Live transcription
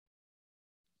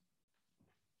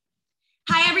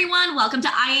everyone. Welcome to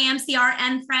IAMCR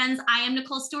and Friends. I am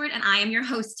Nicole Stewart, and I am your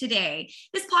host today.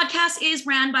 This podcast is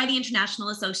ran by the International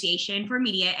Association for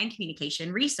Media and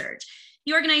Communication Research.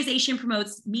 The organization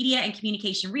promotes media and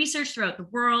communication research throughout the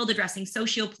world, addressing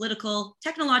socio-political,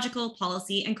 technological,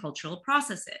 policy, and cultural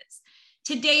processes.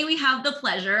 Today, we have the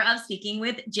pleasure of speaking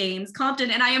with James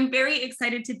Compton, and I am very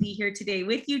excited to be here today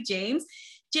with you, James.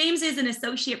 James is an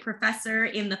associate professor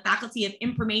in the Faculty of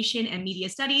Information and Media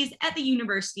Studies at the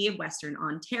University of Western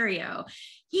Ontario.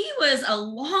 He was a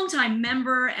longtime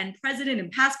member and president and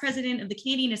past president of the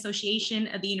Canadian Association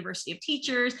of the University of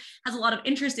Teachers, has a lot of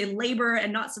interest in labor,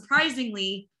 and not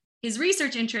surprisingly, his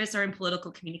research interests are in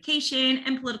political communication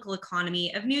and political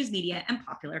economy of news media and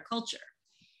popular culture.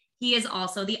 He is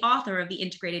also the author of the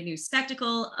Integrated News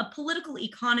Spectacle, A Political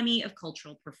Economy of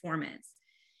Cultural Performance.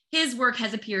 His work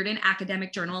has appeared in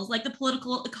academic journals like the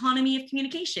Political Economy of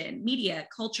Communication, Media,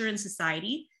 Culture and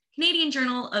Society, Canadian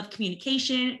Journal of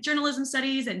Communication, Journalism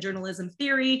Studies, and Journalism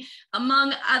Theory,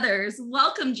 among others.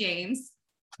 Welcome, James.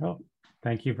 Oh,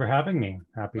 thank you for having me.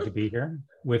 Happy to be here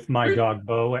with my dog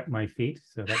Bo at my feet.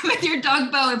 So with your dog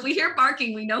Bo, if we hear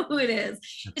barking, we know who it is.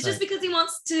 It's just because he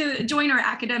wants to join our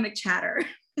academic chatter.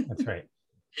 That's right.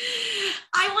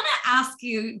 I want to ask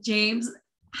you, James,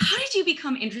 how did you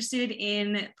become interested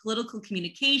in political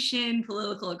communication,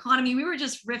 political economy? We were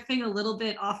just riffing a little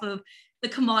bit off of the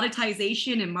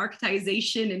commoditization and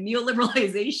marketization and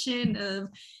neoliberalization of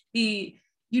the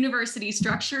university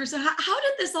structure. So how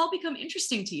did this all become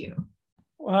interesting to you?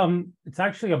 It's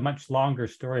actually a much longer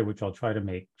story, which I'll try to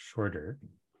make shorter.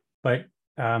 But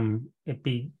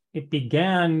it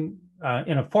began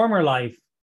in a former life.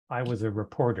 I was a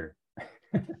reporter.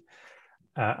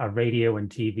 A radio and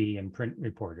TV and print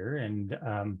reporter, and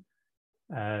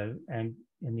in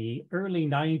the early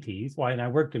 90s, when I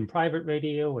worked in private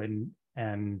radio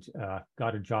and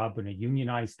got a job in a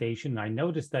unionized station, I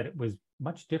noticed that it was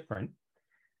much different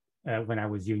when I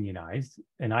was unionized,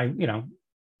 and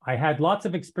I had lots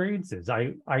of experiences.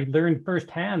 I learned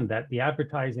firsthand that the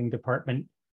advertising department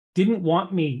didn't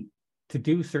want me to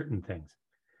do certain things.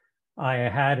 I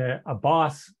had a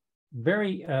boss.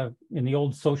 Very in the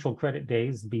old social credit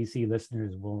days, BC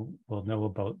listeners will know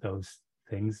about those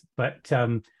things, but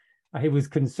I was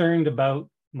concerned about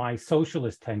my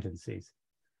socialist tendencies,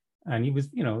 and he was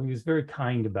very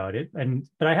kind about it.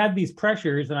 But I had these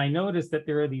pressures, and I noticed that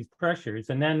there are these pressures.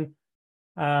 And then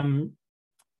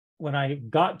when I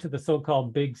got to the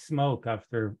so-called big smoke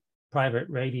after private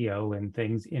radio and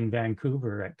things in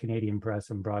Vancouver at Canadian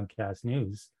Press and Broadcast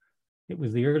News. It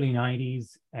was the early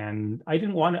 90s, and I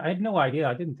had no idea.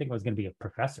 I didn't think I was going to be a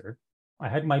professor. I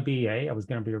had my BA. I was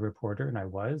going to be a reporter, and I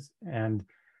was. And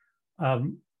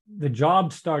the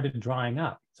job started drying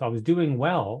up. So I was doing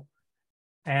well,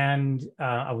 and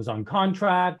I was on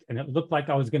contract, and it looked like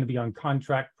I was going to be on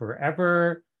contract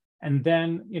forever. And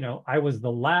then, I was the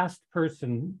last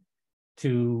person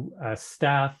to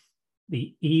staff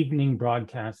the evening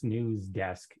broadcast news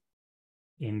desk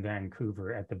in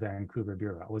Vancouver at the Vancouver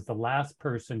Bureau. I was the last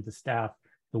person to staff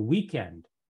the weekend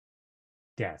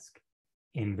desk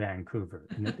in Vancouver.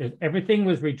 And everything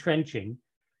was retrenching.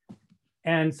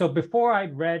 And so before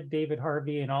I'd read David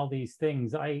Harvey and all these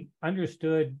things, I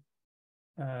understood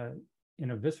in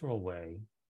a visceral way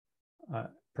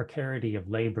precarity of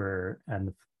labor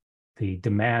and the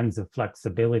demands of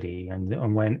flexibility and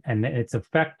its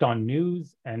effect on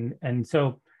news. And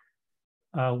so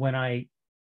when I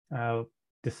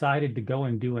decided to go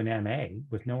and do an MA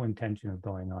with no intention of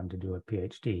going on to do a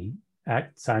PhD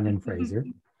at Simon Fraser.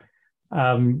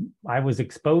 I was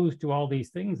exposed to all these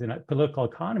things in political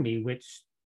economy, which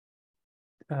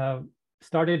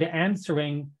started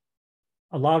answering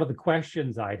a lot of the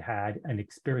questions I'd had and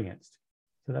experienced.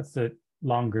 So that's the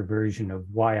longer version of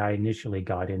why I initially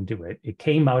got into it. It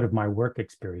came out of my work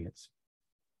experience,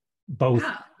 both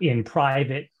in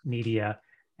private media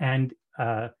and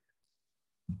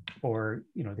for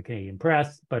the Canadian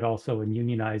Press, but also in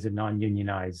unionized and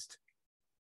non-unionized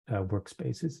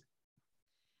workspaces.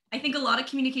 I think a lot of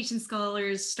communication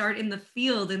scholars start in the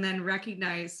field and then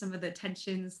recognize some of the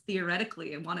tensions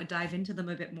theoretically and want to dive into them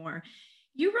a bit more.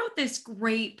 You wrote this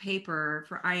great paper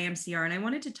for IAMCR, and I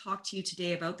wanted to talk to you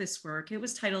today about this work. It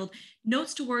was titled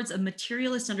Notes Towards a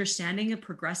Materialist Understanding of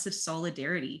Progressive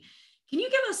Solidarity. Can you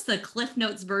give us the Cliff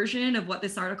Notes version of what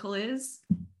this article is?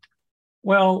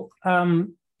 Well,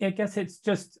 I guess it's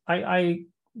just, I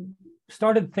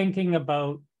started thinking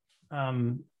about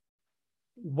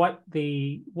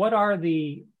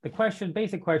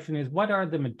basic question is, what are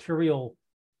the material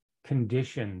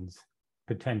conditions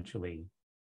potentially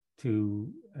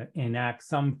to enact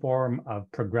some form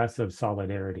of progressive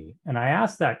solidarity? And I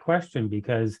asked that question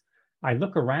because I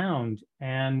look around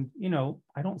and,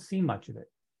 I don't see much of it.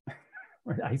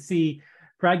 I see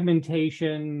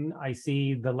fragmentation. I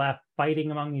see the left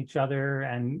fighting among each other.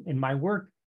 And in my work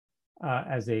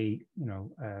as a,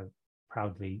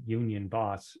 proudly union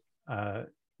boss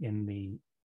in the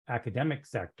academic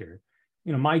sector,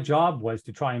 my job was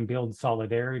to try and build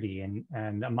solidarity.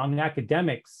 And among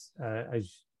academics,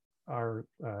 as our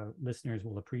listeners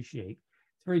will appreciate,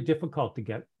 it's very difficult to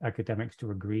get academics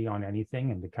to agree on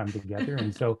anything and to come together.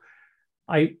 And so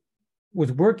I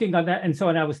was working on that.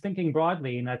 And I was thinking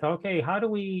broadly, and I thought, okay, how do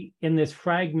we, in this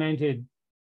fragmented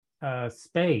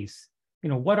space,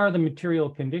 what are the material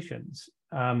conditions?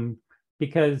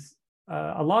 Because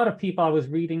a lot of people I was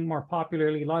reading more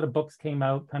popularly, a lot of books came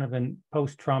out kind of in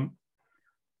post-Trump,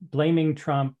 blaming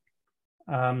Trump,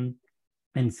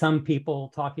 and some people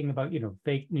talking about,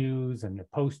 fake news and the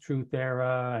post-truth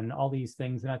era and all these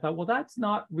things. And I thought, well, that's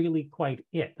not really quite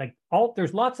it. Like,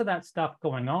 there's lots of that stuff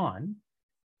going on.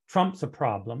 Trump's a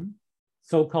problem.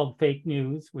 So-called fake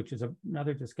news, which is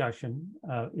another discussion,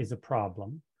 is a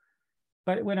problem.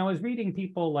 But when I was reading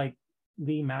people like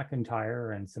Lee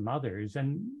McIntyre and some others,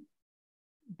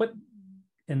 but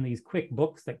in these quick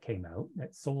books that came out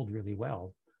that sold really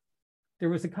well, there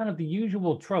was a kind of the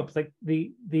usual tropes, like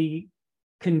the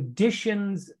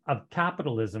conditions of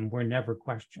capitalism were never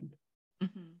questioned.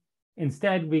 Mm-hmm.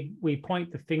 Instead, we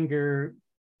point the finger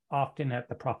often at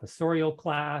the professorial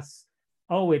class.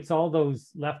 Oh, it's all those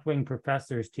left-wing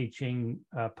professors teaching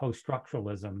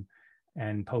post-structuralism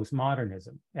and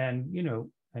postmodernism, and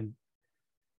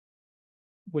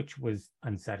which was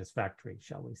unsatisfactory,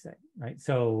 shall we say, right?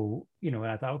 So, and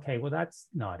I thought, okay, well, that's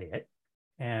not it.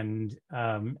 And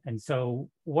so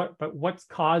what's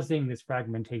causing this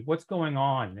fragmentation? What's going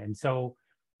on? And so,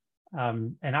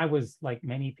 and I was like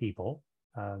many people,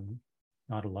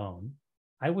 not alone,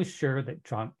 I was sure that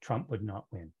Trump would not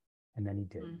win. And then he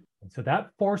did. Mm. And so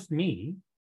that forced me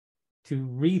to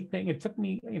rethink. It took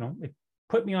me, it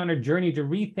put me on a journey to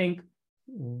rethink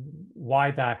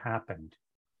why that happened.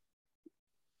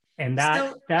 And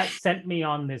that sent me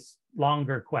on this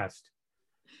longer quest.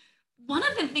 One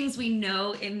of the things we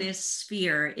know in this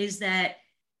sphere is that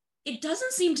it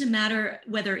doesn't seem to matter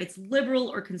whether it's liberal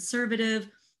or conservative.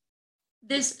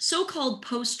 This so-called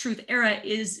post-truth era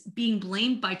is being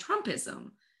blamed by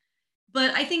Trumpism.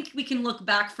 But I think we can look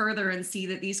back further and see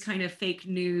that these kind of fake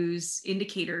news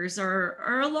indicators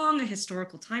are along a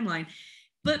historical timeline.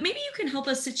 But maybe you can help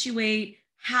us situate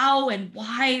how and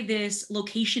why this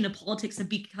location of politics have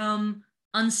become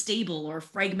unstable or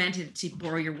fragmented, to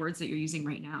borrow your words that you're using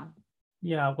right now.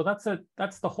 Yeah, well,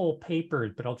 that's the whole paper,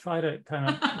 but I'll try to kind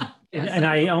of, yes, and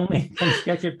I only can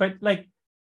sketch it, but like,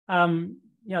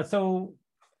 yeah, so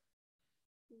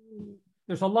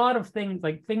there's a lot of things,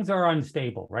 like things are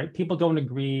unstable, right? People don't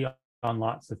agree on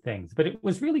lots of things, but it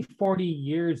was really 40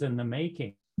 years in the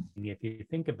making, if you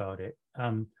think about it.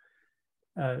 One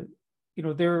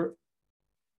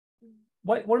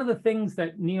of the things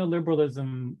that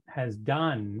neoliberalism has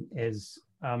done is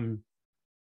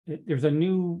there's a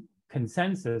new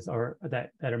consensus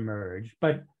that emerged,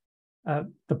 but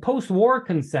the post-war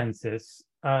consensus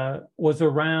was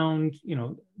around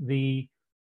the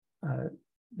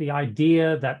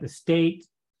idea that the state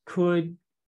could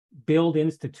build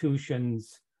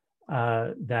institutions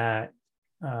that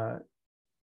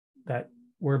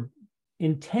were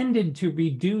intended to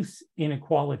reduce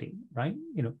inequality, right?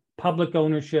 Public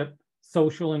ownership,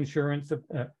 social insurance,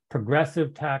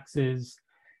 progressive taxes,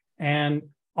 and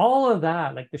all of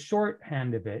that, like the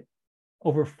shorthand of it,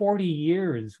 over 40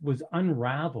 years was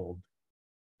unraveled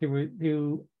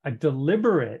through a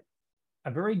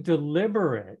very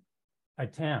deliberate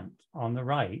attempt on the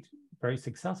right, very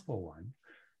successful one,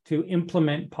 to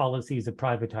implement policies of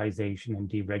privatization and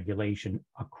deregulation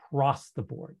across the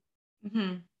board.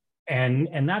 Mm-hmm.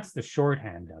 And that's the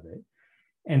shorthand of it.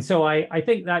 And so I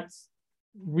think that's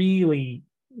really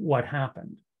what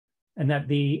happened. And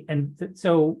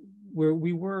so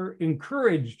we were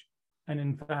encouraged and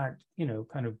in fact,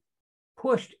 kind of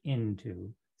pushed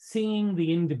into seeing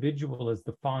the individual as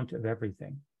the font of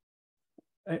everything.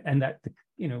 And that,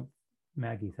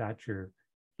 Maggie Thatcher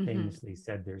famously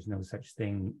said there's no such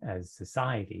thing as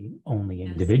society, only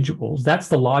individuals. That's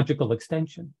the logical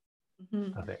extension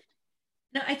of it.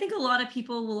 Now, I think a lot of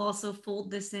people will also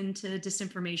fold this into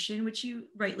disinformation, which you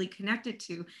rightly connected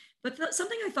to. But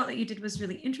something I thought that you did was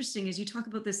really interesting is you talk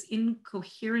about this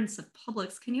incoherence of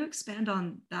publics. Can you expand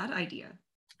on that idea?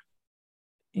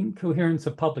 Incoherence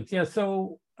of publics. Yeah.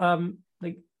 So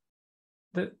like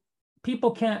the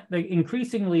people can't, like,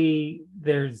 increasingly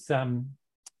there's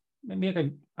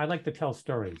maybe I like to tell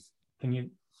stories. Can you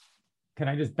can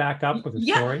I just back up with a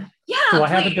Yeah. story? Yeah. So I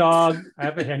have a dog. I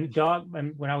have a hen dog.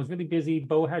 And when I was really busy,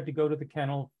 Bo had to go to the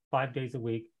kennel 5 days a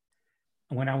week.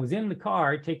 And when I was in the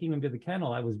car taking him to the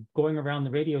kennel, I was going around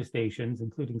the radio stations,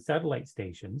 including satellite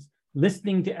stations,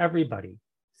 listening to everybody,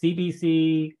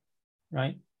 CBC,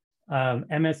 right?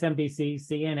 MSNBC,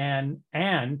 CNN,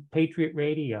 and Patriot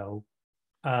Radio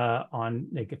on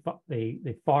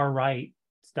the far right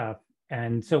stuff.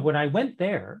 And so when I went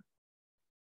there,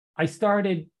 I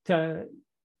started to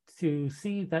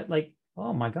see that, like,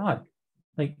 oh my God,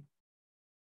 like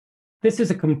this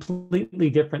is a completely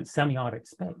different semiotic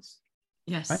space.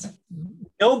 Yes. Right?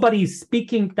 Nobody's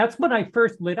speaking. That's when I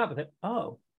first lit up with it.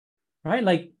 Oh, right.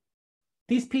 Like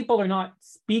these people are not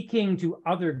speaking to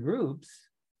other groups,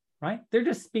 right? They're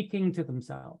just speaking to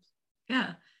themselves.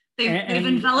 Yeah. They've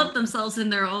enveloped themselves in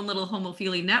their own little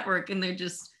homophily network, and they're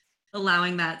just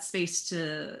allowing that space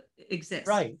to exist.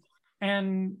 Right.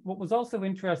 And what was also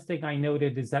interesting, I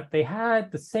noted, is that they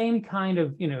had the same kind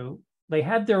of, they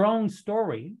had their own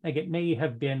story. Like it may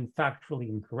have been factually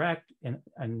incorrect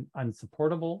and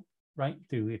unsupportable, right?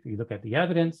 If you look at the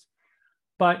evidence,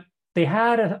 but they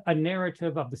had a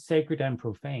narrative of the sacred and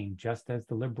profane, just as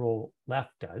the liberal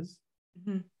left does,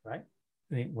 right?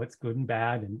 What's good and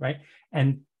bad, and right,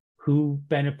 and who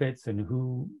benefits and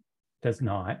who does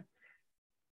not.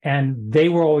 And they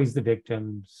were always the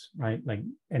victims, right? Like,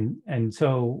 and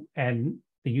the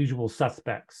usual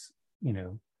suspects,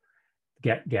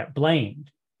 get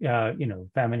blamed.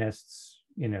 Feminists,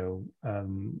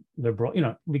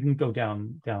 liberal, we can go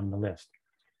down the list.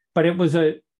 But it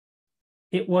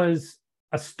was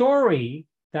a story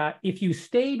that if you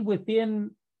stayed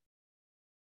within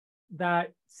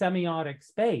that semiotic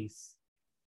space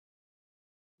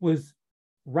was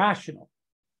rational,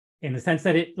 in the sense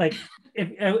that it, like,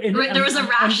 there was a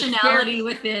rationality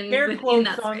within quotes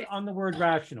that space. on the word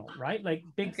rational, right? Like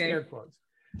big scare quotes.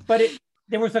 But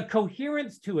there was a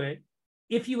coherence to it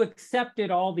if you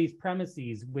accepted all these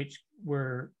premises, which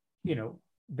were,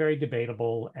 very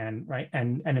debatable, and right,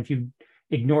 and if you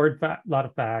ignored a lot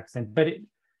of facts,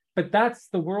 but that's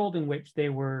the world in which they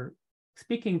were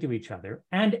speaking to each other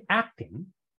and acting,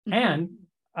 and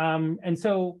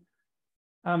so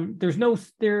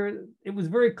it was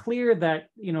very clear that,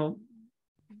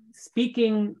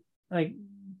 speaking like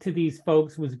to these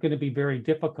folks was going to be very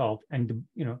difficult. And,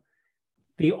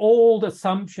 the old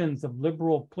assumptions of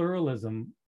liberal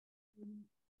pluralism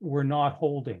were not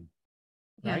holding,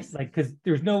 right? Yes. Like, because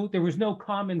there was no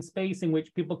common space in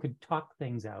which people could talk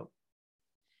things out.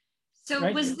 So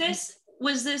right? was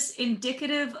this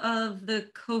indicative of the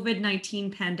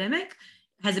COVID-19 pandemic?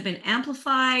 Has it been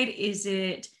amplified? Is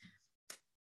it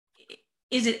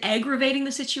aggravating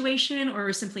the situation,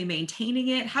 or simply maintaining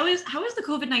it? How is the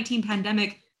COVID-19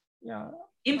 pandemic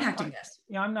impacting this?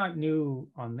 Yeah, I'm not new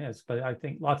on this, but I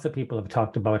think lots of people have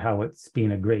talked about how it's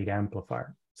been a great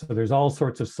amplifier. So there's all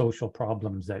sorts of social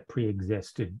problems that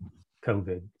pre-existed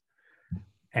COVID,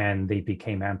 and they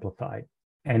became amplified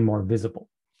and more visible,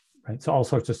 right? So all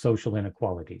sorts of social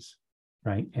inequalities,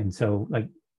 right? And so, like,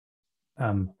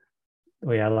 the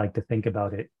way I like to think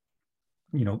about it,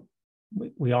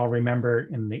 we all remember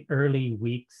in the early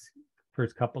weeks,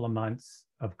 first couple of months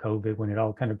of COVID, when it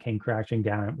all kind of came crashing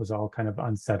down, it was all kind of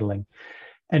unsettling.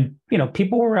 And,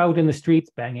 people were out in the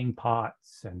streets banging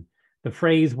pots, and the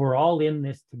phrase, we're all in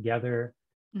this together.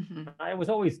 I was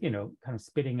always, kind of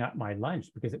spitting up my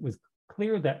lunch, because it was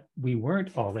clear that we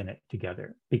weren't all in it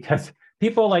together, because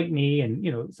people like me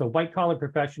and, so white collar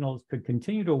professionals could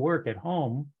continue to work at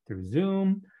home through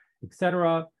Zoom,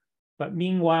 etc. But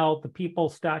meanwhile, the people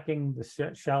stocking the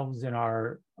shelves in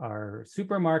our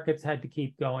supermarkets had to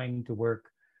keep going to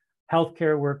work.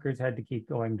 Healthcare workers had to keep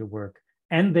going to work,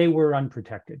 and they were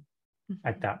unprotected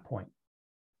at that point,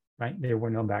 right? There were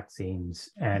no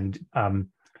vaccines, and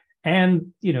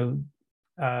many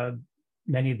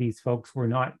of these folks were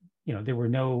not, there were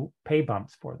no pay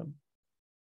bumps for them.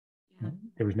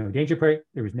 There was no danger pay.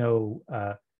 There was no,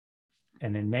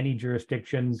 and in many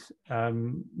jurisdictions,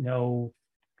 no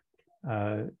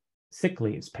sick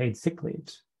leaves, paid sick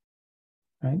leaves,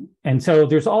 right? And so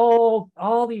there's all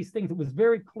these things. It was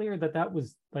very clear that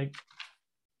was like,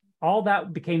 all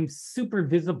that became super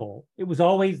visible. It was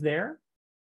always there,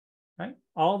 right?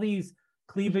 All these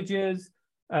cleavages,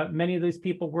 many of those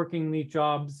people working in these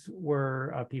jobs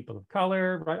were people of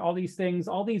color, right? All these things,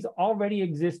 all these already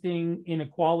existing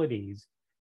inequalities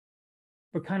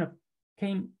were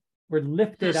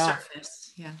lifted up,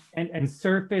 and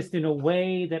surfaced in a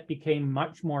way that became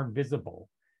much more visible.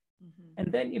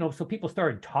 And then, so people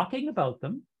started talking about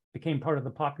them, became part of the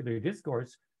popular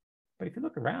discourse. But if you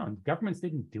look around, governments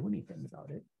didn't do anything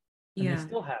about it, and they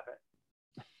still have it.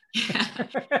 Yeah.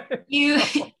 You,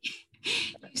 you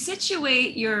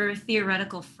situate your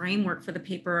theoretical framework for the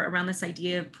paper around this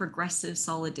idea of progressive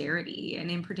solidarity.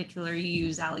 And in particular, you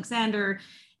use Alexander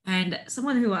and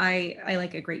someone who I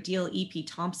like a great deal, E.P.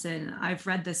 Thompson. I've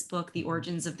read this book, The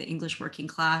Origins of the English Working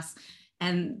Class,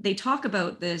 and they talk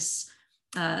about these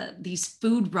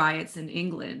food riots in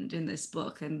England in this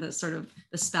book, and the sort of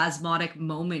the spasmodic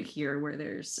moment here where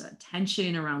there's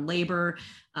tension around labor.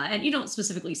 And you don't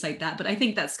specifically cite that, but I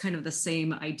think that's kind of the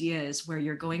same idea as where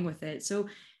you're going with it. So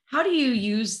how do you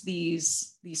use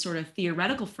these sort of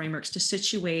theoretical frameworks to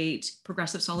situate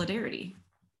progressive solidarity?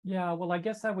 Yeah, well, I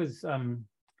guess I was,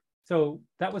 so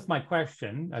that was my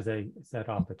question, as I said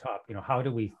off the top, how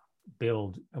do we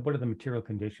build, what are the material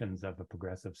conditions of a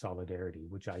progressive solidarity,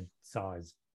 which I saw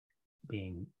as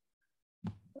being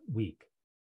weak.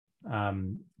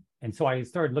 And so I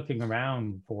started looking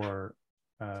around for,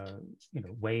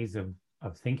 ways of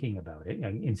thinking about it.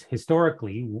 And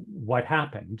historically, what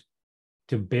happened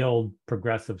to build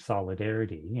progressive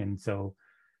solidarity? And so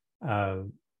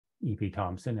E.P.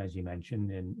 Thompson, as you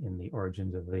mentioned, in The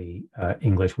Origins of the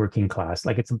English Working Class,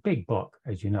 like it's a big book,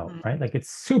 as you know, right? Like it's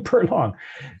super long.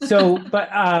 So, but,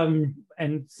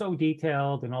 and so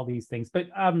detailed and all these things. But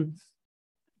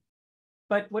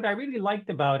what I really liked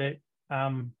about it,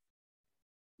 again,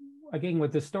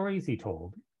 with the stories he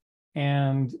told,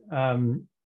 and, like,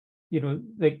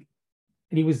 and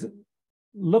he was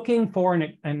looking for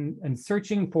and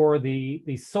searching for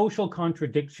the social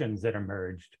contradictions that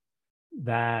emerged,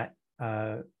 that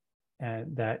and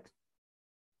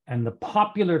the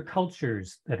popular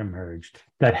cultures that emerged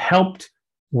that helped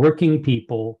working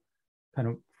people kind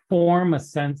of form a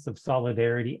sense of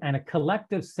solidarity and a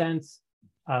collective sense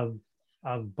of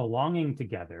belonging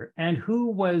together, and who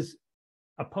was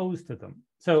opposed to them.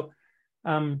 So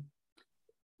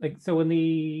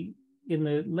in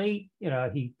the late,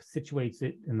 he situates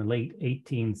it in the late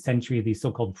 18th century, these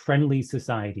so-called friendly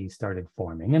societies started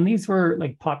forming. And these were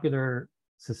like popular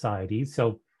societies.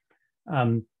 So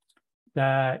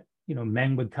that,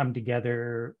 men would come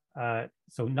together.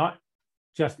 So not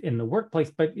just in the workplace,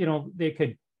 but, they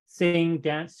could sing,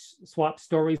 dance, swap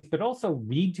stories, but also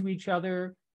read to each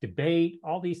other, debate,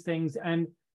 all these things. And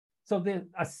so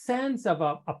a sense of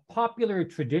a popular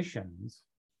traditions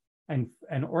and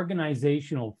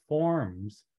organizational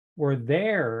forms were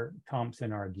there,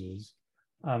 Thompson argues,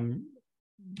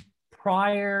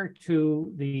 prior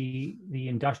to the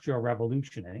Industrial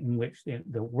Revolution, in which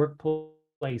the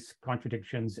workplace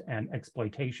contradictions and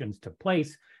exploitations took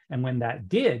place. And when that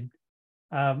did,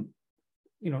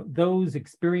 those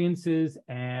experiences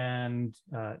and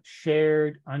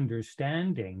shared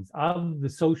understandings of the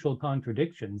social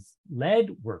contradictions led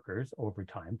workers over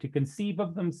time to conceive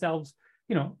of themselves,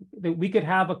 that we could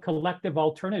have a collective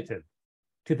alternative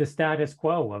to the status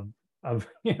quo of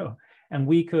and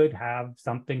we could have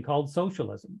something called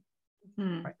socialism.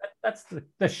 Right? That's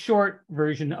the short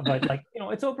version of it. Like,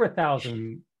 it's over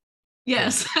 1,000.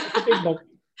 Yes.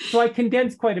 So I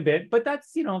condensed quite a bit, but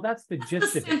that's the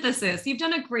gist of it. Synthesis. You've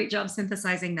done a great job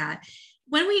synthesizing that.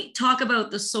 When we talk about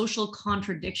the social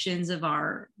contradictions of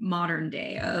our modern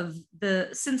day,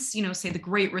 since say the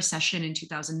Great Recession in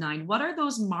 2009, what are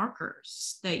those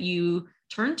markers that you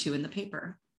turn to in the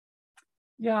paper?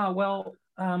 Yeah, well,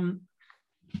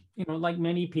 like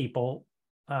many people,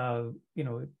 the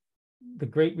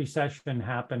Great Recession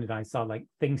happened, and I saw like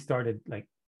things started like,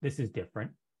 this is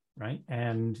different, right?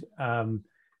 And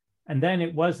then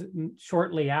it wasn't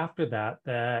shortly after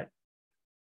that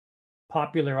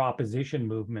popular opposition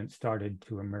movements started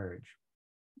to emerge.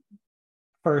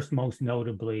 First, most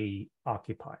notably,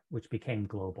 Occupy, which became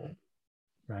global,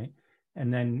 right?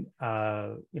 And then,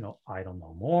 I Don't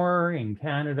Know More in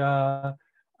Canada,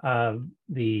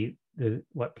 the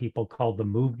what people call the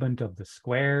movement of the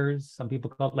squares. Some people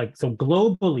call it like, so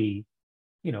globally,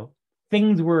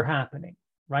 things were happening,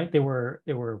 right? There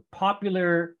were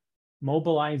popular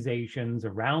mobilizations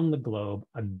around the globe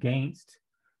against,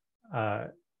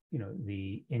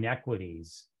 the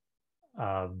inequities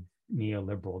of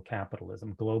neoliberal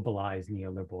capitalism, globalized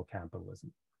neoliberal capitalism.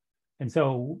 And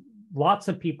so lots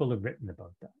of people have written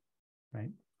about that, right?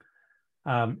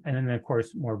 And then, of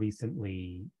course, more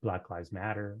recently, Black Lives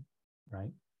Matter,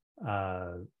 right?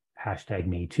 Hashtag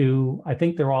Me Too. I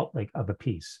think they're all like of a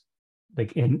piece.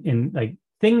 Like in like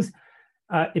things,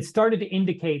 it started to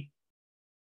indicate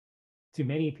to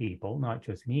many people, not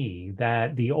just me,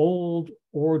 that the old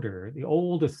order, the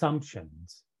old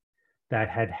assumptions that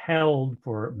had held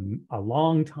for a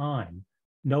long time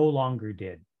no longer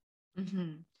did.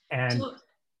 Mm-hmm. And so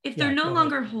if they're no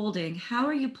longer holding, how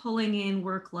are you pulling in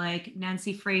work like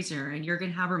Nancy Fraser and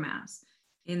Jürgen Habermas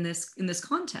in this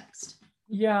context?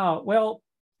 Yeah, well,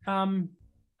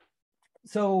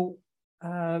 so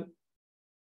yeah,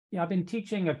 I've been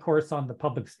teaching a course on the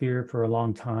public sphere for a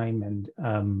long time,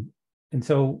 and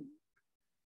so,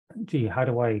 gee, how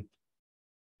do I?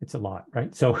 It's a lot,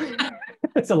 right? So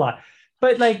it's a lot,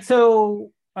 but like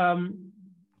so.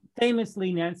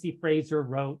 Famously, Nancy Fraser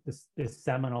wrote this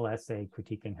seminal essay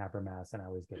critiquing Habermas, and I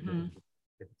always get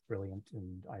it's brilliant,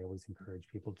 and I always encourage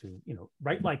people to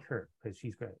write like her because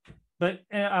she's great. But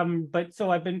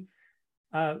so I've been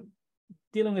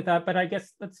dealing with that. But I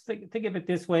guess let's think of it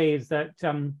this way: is that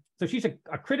so she's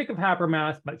a critic of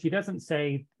Habermas, but she doesn't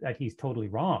say that he's totally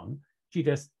wrong. She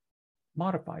just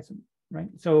modifies him, right?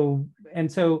 So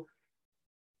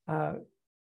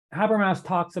Habermas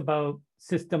talks about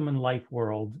system and life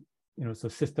world, so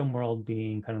system world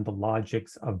being kind of the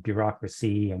logics of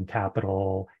bureaucracy and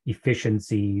capital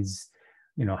efficiencies.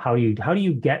 How do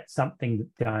you get something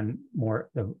done more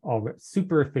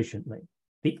super efficiently?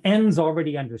 The ends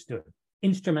already understood,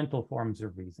 instrumental forms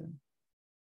of reason.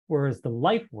 Whereas the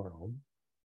life world,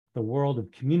 the world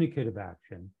of communicative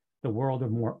action, the world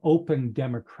of more open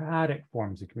democratic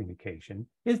forms of communication,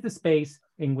 is the space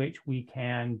in which we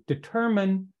can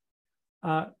determine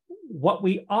what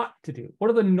we ought to do. What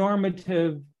are the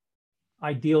normative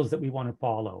ideals that we want to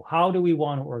follow? How do we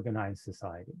want to organize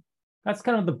society? That's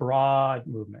kind of the broad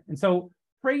movement. And so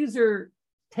Fraser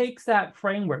takes that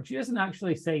framework. She doesn't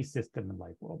actually say system and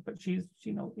life world, but she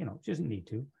doesn't need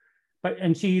to.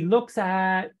 And she looks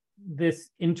at this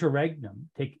interregnum,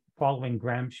 following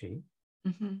Gramsci,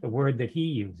 the word that he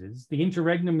uses. The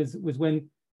interregnum was when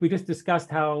we just discussed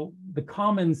how the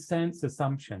common sense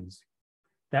assumptions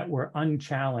that were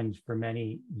unchallenged for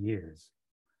many years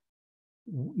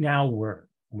now were.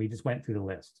 We just went through the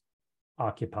list.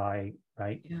 Occupy,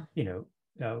 right? Yeah.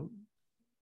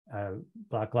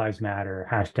 Black Lives Matter,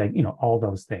 hashtag, all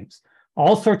those things.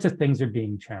 All sorts of things are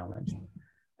being challenged.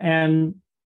 And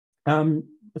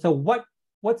so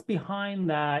what's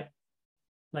behind that,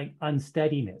 like,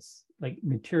 unsteadiness, like,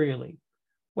 materially?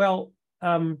 Well,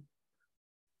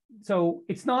 so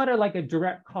it's not a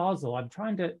direct causal. I'm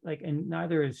trying to and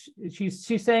neither is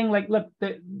she's saying, like, look,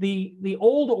 the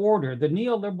old order, the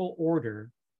neoliberal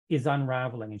order, is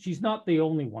unraveling, and she's not the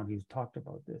only one who's talked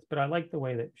about this. But I like the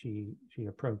way that she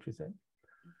approaches it,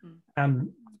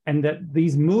 and that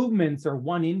these movements are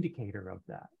one indicator of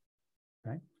that,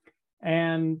 right?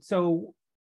 And so,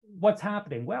 what's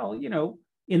happening? Well,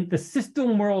 in the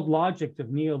system world logic of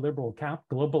neoliberal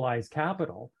globalized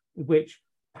capital, which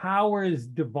powers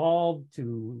devolved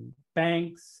to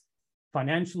banks,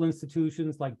 financial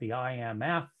institutions like the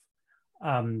IMF,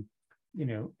 and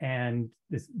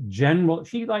this general,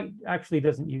 she actually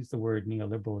doesn't use the word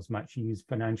neoliberal as much. She used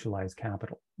financialized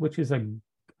capital, which is a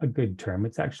good term.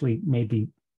 It's actually maybe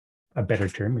a better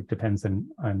term. It depends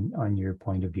on your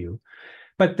point of view.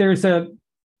 But there's a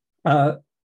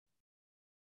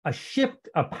shift,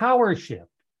 a power shift.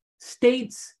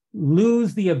 States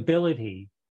lose the ability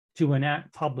to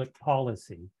enact public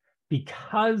policy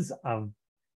because of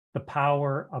the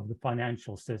power of the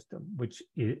financial system, which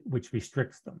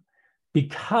restricts them,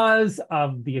 because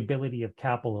of the ability of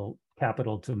capital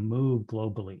to move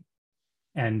globally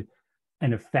and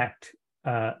affect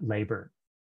labor,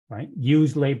 right?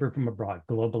 Use labor from abroad.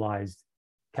 Globalized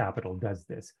capital does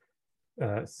this,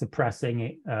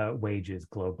 suppressing wages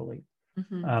globally.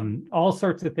 All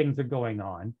sorts of things are going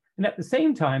on. And at the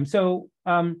same time, so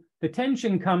the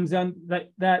tension comes on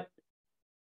that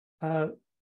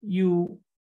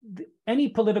any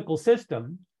political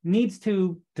system needs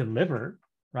to deliver,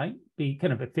 right? Be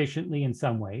kind of efficiently in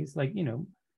some ways, like, the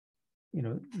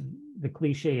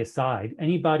cliche aside,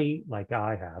 anybody like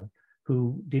I have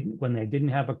who when they didn't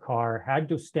have a car, had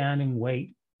to stand and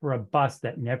wait for a bus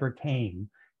that never came,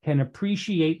 can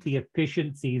appreciate the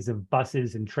efficiencies of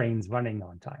buses and trains running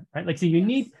on time, right? Like, so you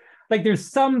need,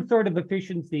 there's some sort of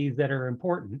efficiencies that are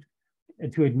important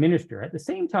to administer. At the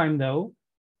same time, though,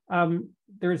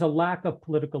 there's a lack of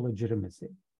political legitimacy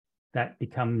that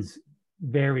becomes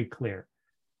very clear.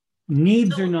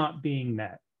 Needs are not being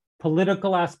met.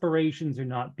 Political aspirations are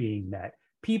not being met.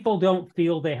 People don't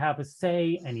feel they have a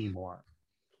say anymore,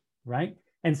 right?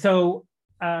 And so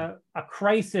a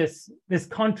crisis, this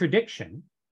contradiction,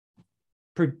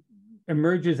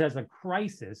 emerges as a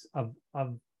crisis of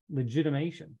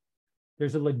legitimation.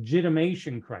 There's a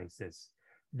legitimation crisis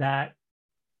that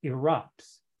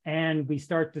erupts, and we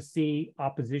start to see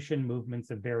opposition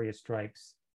movements of various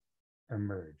stripes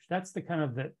emerge. That's the kind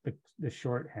of the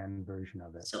shorthand version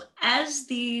of it. So as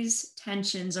these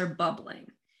tensions are bubbling,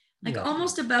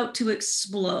 almost about to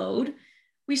explode,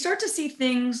 we start to see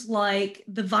things like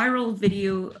the viral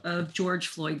video of George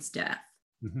Floyd's death.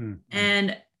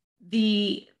 And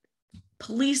the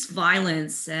police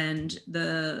violence and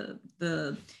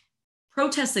the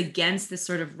protests against this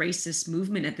sort of racist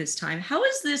movement at this time, how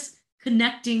is this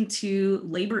connecting to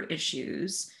labor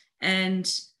issues and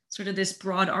sort of this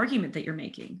broad argument that you're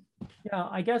making? Yeah,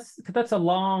 I guess that's a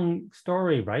long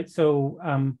story, right? So,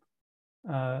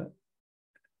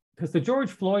 because the George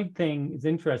Floyd thing is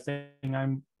interesting.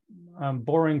 I'm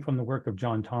borrowing from the work of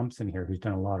John Thompson here, who's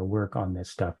done a lot of work on this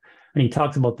stuff. And he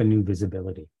talks about the new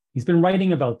visibility. He's been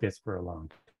writing about this for a long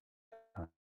time.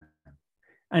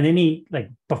 And then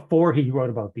before he wrote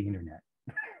about the internet,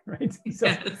 right? So,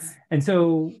 yes. And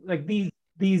so like these,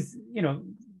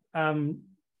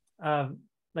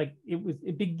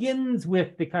 it begins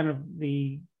with the kind of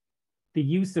the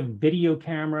use of video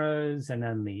cameras, and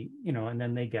then and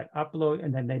then they get uploaded,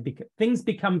 and then things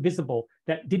become visible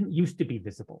that didn't used to be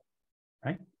visible,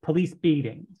 right? Police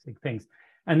beatings, things.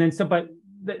 And then but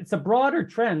it's a broader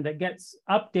trend that gets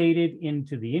updated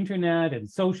into the internet and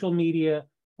social media,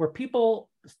 where people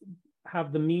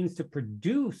have the means to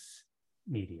produce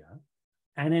media,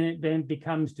 and then it then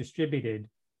becomes distributed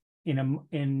in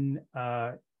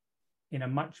a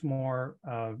much more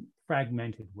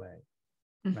fragmented way.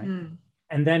 Right?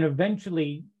 And then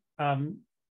eventually,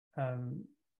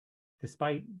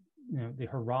 despite the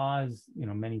hurrahs,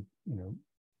 many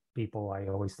people, I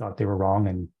always thought they were wrong,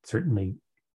 and certainly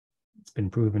it's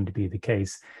been proven to be the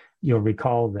case. You'll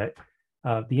recall that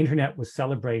the internet was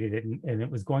celebrated, and it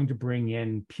was going to bring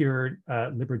in pure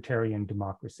libertarian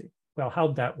democracy. Well,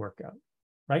 how'd that work out?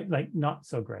 Right? Like, not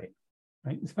so great.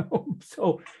 Right?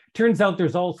 So turns out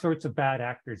there's all sorts of bad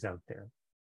actors out there.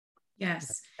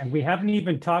 Yes. And we haven't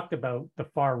even talked about the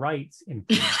far rights in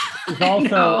there's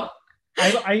also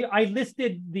I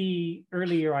listed the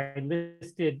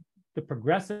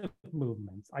progressive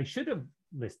movements. I should have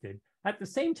listed at the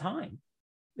same time.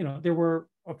 There were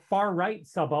far right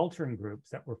subaltern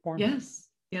groups that were formed. Yes.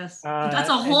 That's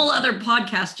a whole other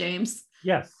podcast, James.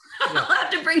 Yes. I'll have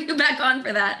to bring you back on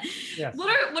for that. Yes. What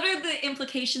are the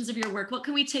implications of your work? What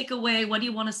can we take away? What do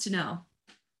you want us to know?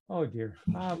 Oh dear.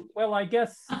 Well, I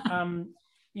guess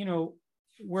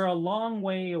we're a long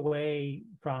way away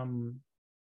from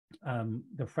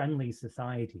the friendly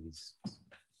societies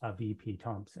of E.P.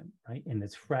 Thompson, right? In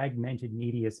this fragmented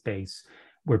media space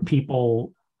where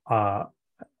people, I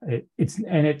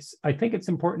think it's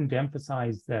important to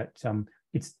emphasize that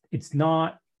it's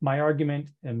not my argument,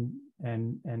 and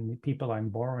the people I'm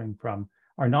borrowing from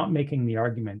are not making the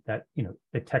argument that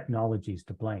the technology is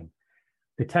to blame.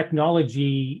 The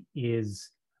technology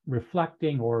is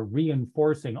reflecting or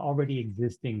reinforcing already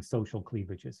existing social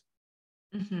cleavages.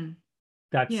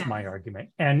 That's my argument.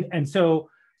 And so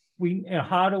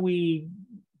how do we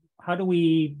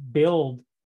build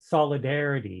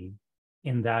solidarity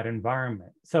in that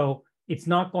environment? So it's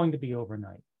not going to be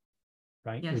overnight,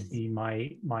 right? Yes. Would be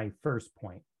my first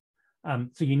point.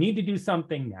 So you need to do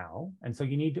something now, and so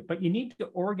you need to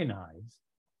organize.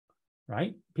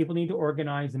 Right? People need to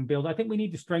organize and build. I think we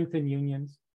need to strengthen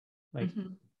unions,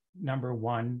 number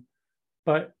one.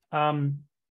 But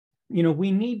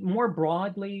we need more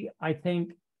broadly, I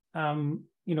think,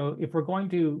 if we're going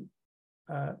to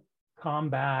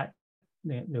combat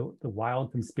the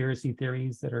wild conspiracy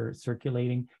theories that are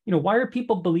circulating, why are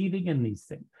people believing in these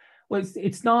things? Well,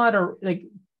 it's not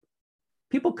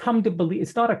people come to believe,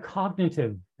 it's not a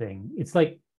cognitive thing. It's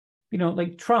like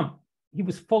Trump, he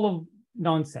was full of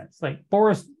nonsense. Like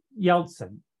Boris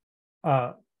Yeltsin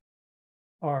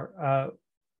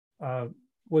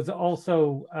was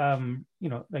also,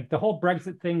 the whole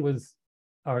Brexit thing was,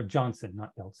 or Johnson,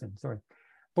 not Yeltsin, sorry.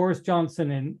 Boris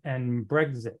Johnson and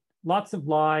Brexit. Lots of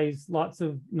lies, lots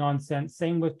of nonsense.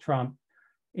 Same with Trump.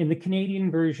 In the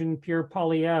Canadian version, Pierre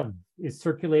Poilievre is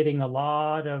circulating a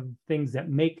lot of things that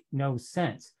make no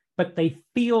sense, but they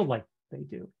feel like they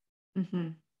do.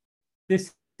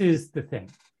 This is the thing.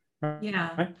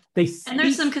 Yeah. Right? And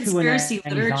there's some conspiracy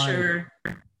literature.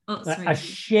 A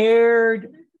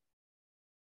shared.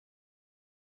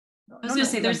 I was going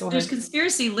to say there's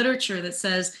conspiracy literature that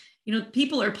says,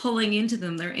 people are pulling into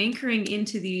them. They're anchoring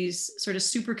into these sort of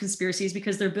super conspiracies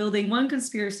because they're building one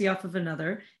conspiracy off of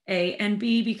another, A, and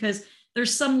B, because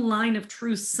there's some line of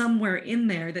truth somewhere in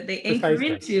there that they anchor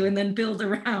into and then build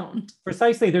around.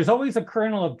 Precisely. There's always a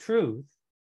kernel of truth,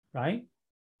 right?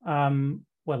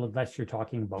 Well, unless you're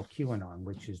talking about QAnon,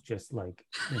 which is just like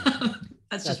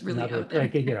that's just really out there.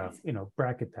 Like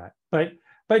bracket that. But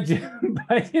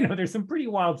there's some pretty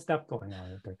wild stuff going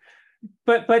on out there.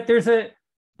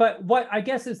 But what I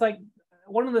guess is like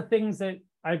one of the things that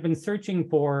I've been searching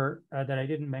for that I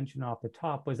didn't mention off the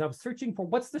top was I was searching for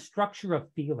what's the structure of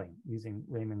feeling, using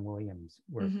Raymond Williams'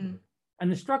 work.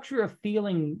 And the structure of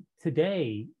feeling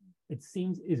today, it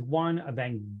seems, is one of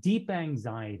deep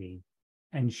anxiety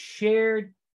and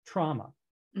shared trauma.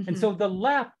 Mm-hmm. And so the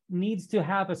left needs to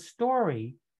have a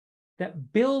story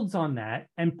that builds on that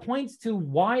and points to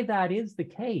why that is the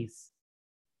case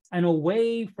and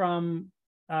away from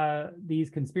these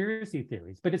conspiracy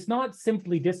theories. But it's not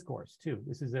simply discourse, too.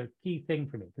 This is a key thing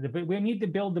for me. We need to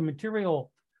build the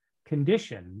material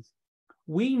conditions.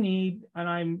 We need,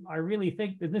 and I really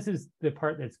think that this is the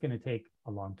part that's going to take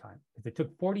a long time, because it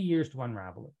took 40 years to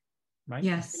unravel it, right?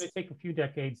 Yes. It's going to take a few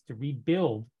decades to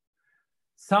rebuild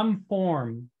some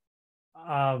form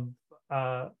of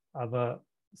a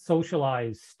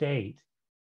socialized state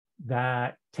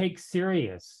that takes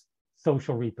serious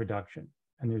social reproduction.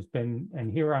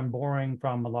 And here I'm borrowing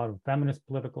from a lot of feminist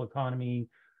political economy.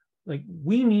 Like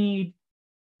we need,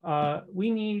 if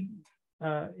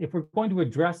we're going to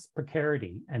address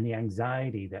precarity and the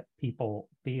anxiety that people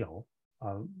feel,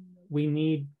 we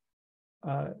need,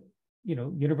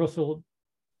 universal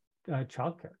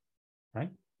childcare, right?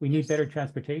 We need better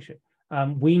transportation.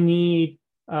 We need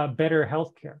better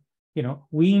healthcare.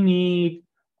 We need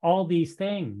all these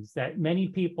things that many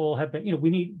people have been,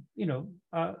 we need,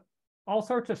 all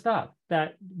sorts of stuff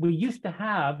that we used to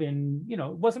have in, it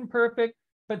wasn't perfect,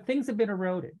 but things have been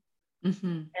eroded.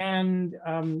 Mm-hmm. And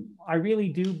I really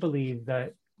do believe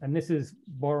that, and this is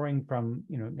borrowing from,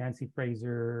 Nancy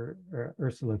Fraser, or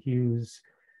Ursula Hughes.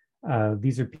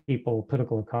 These are people,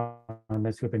 political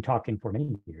economists, who have been talking for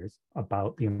many years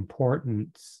about the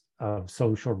importance of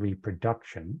social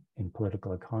reproduction in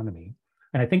political economy.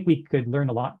 And I think we could learn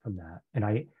a lot from that. And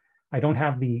I don't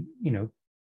have the,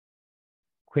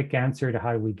 quick answer to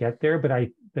how we get there, but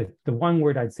the one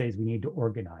word I'd say is we need to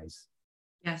organize.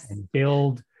 Yes. And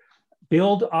build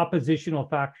oppositional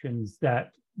factions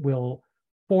that will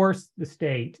force the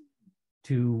state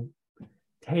to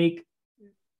take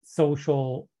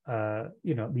social,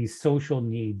 these social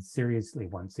needs seriously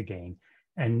once again,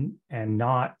 and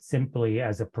not simply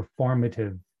as a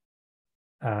performative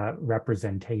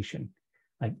representation.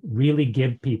 Like really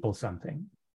give people something.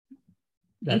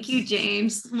 Thank you,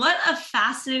 James. What a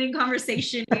fascinating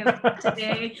conversation we have had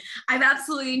today. I've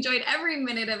absolutely enjoyed every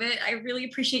minute of it. I really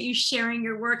appreciate you sharing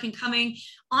your work and coming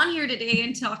on here today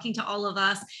and talking to all of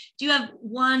us. Do you have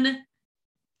one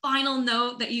final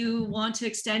note that you want to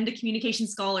extend to communication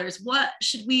scholars? What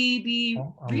should we be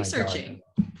researching?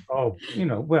 Oh,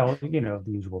 the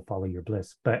usual follow your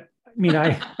bliss. But I mean,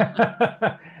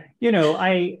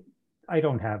 I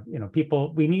don't have,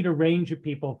 people, we need a range of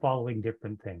people following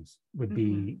different things would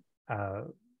be, I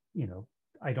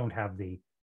don't have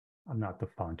I'm not the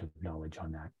font of knowledge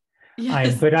on that.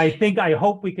 Yes. But I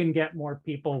hope we can get more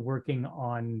people working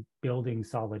on building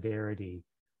solidarity.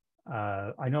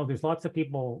 I know there's lots of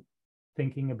people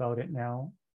thinking about it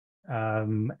now.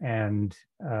 And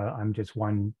I'm just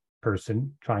one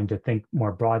person trying to think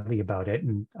more broadly about it.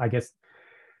 And I guess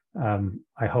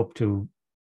I hope to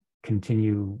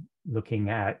continue looking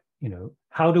at,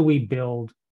 how do we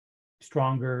build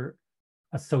stronger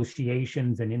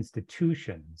associations and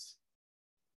institutions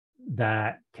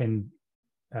that can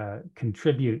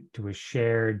contribute to a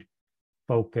shared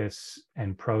focus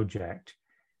and project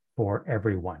for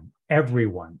everyone.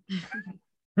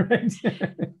 Right?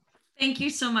 Thank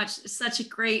you so much. Such a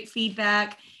great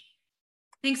feedback.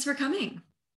 Thanks for coming.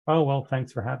 Oh, well,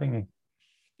 thanks for having me.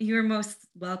 You're most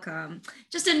welcome.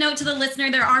 Just a note to the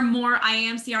listener, there are more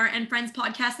IAMCR and Friends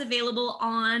podcasts available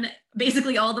on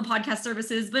basically all the podcast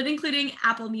services, but including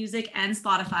Apple Music and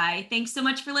Spotify. Thanks so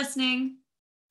much for listening.